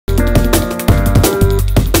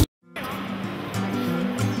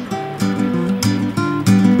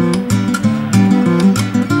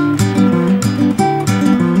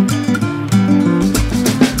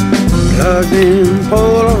Plugged in,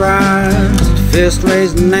 polarized, fist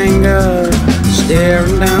raised in anger,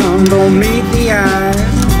 staring down, don't meet the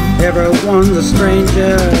eyes. Everyone's a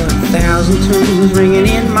stranger, thousand tunes ringing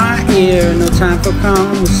in my ear. No time for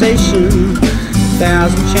conversation,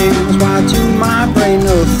 thousand channels wired to my brain.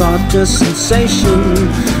 No thought, just sensation.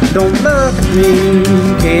 Don't look at me,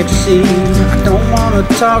 can't you see? I don't wanna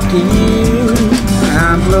talk to you.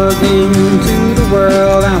 I'm plugged into the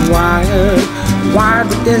world, I'm wired but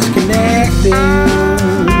disconnected.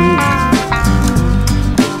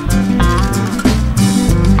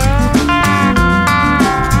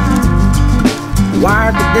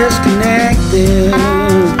 Wired but disconnected.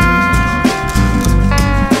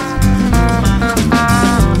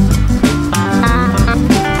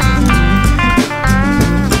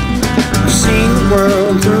 I've seen the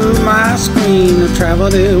world through my screen, I've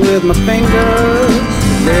traveled it with my fingers.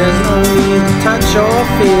 There's no need to touch or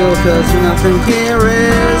feel, cause nothing here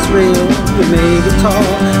is real. You may be tall,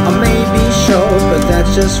 I may be short, but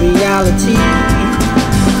that's just reality. I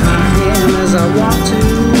am as I want to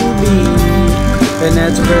be, and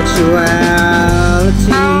that's virtuality.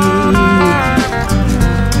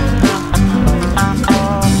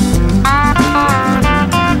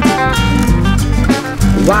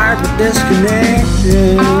 Wired but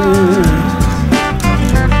disconnected.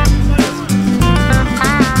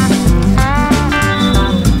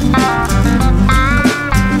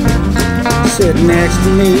 Sit next to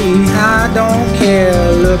me, I don't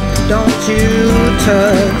care. Look, don't you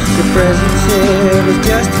touch. Your presence here is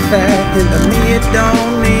just a fact, and to me it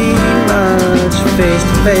don't mean much. Face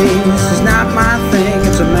to face is not my thing,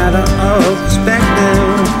 it's a matter of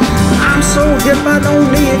perspective. I'm so hip, I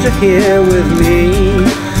don't need you here with me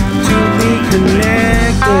to be connected.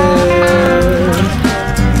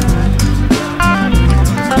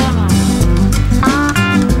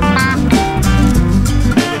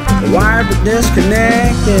 Wired but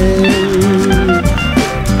disconnected.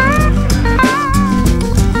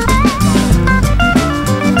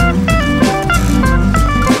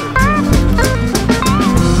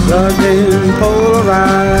 Plugged in,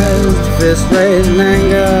 polarized, fist raised in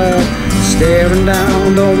anger, staring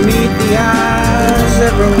down, don't meet the eyes.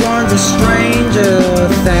 Everyone's a stranger,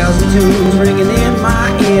 thousand tunes ringing in my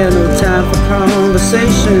ear. No time for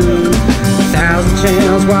conversation, thousand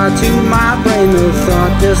channels wired to my brain. No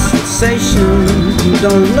thought, just sensation.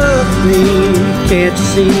 Don't look at me, can't you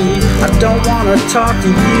see? I don't wanna talk to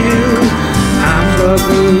you. I'm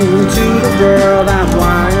plugged into the world, I'm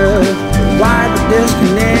wired but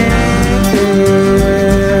disconnected.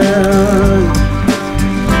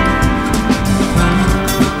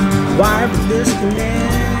 Wired but disconnected.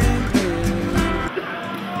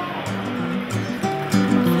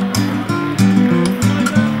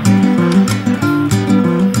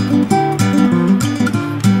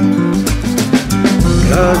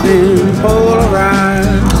 Plugged in,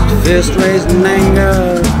 polarized, fist raised in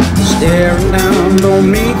anger, staring down, don't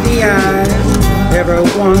meet the eyes.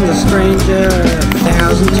 Everyone's a stranger,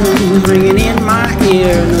 thousand tunes ringing in my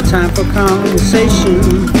ear. No time for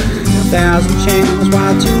conversation, thousand channels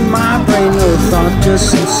wired to my brain. No thought,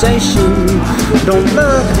 just sensation. Don't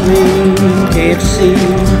look at me, can't you see?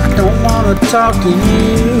 I don't wanna talk to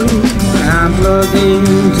you. I'm plugged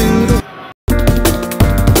into the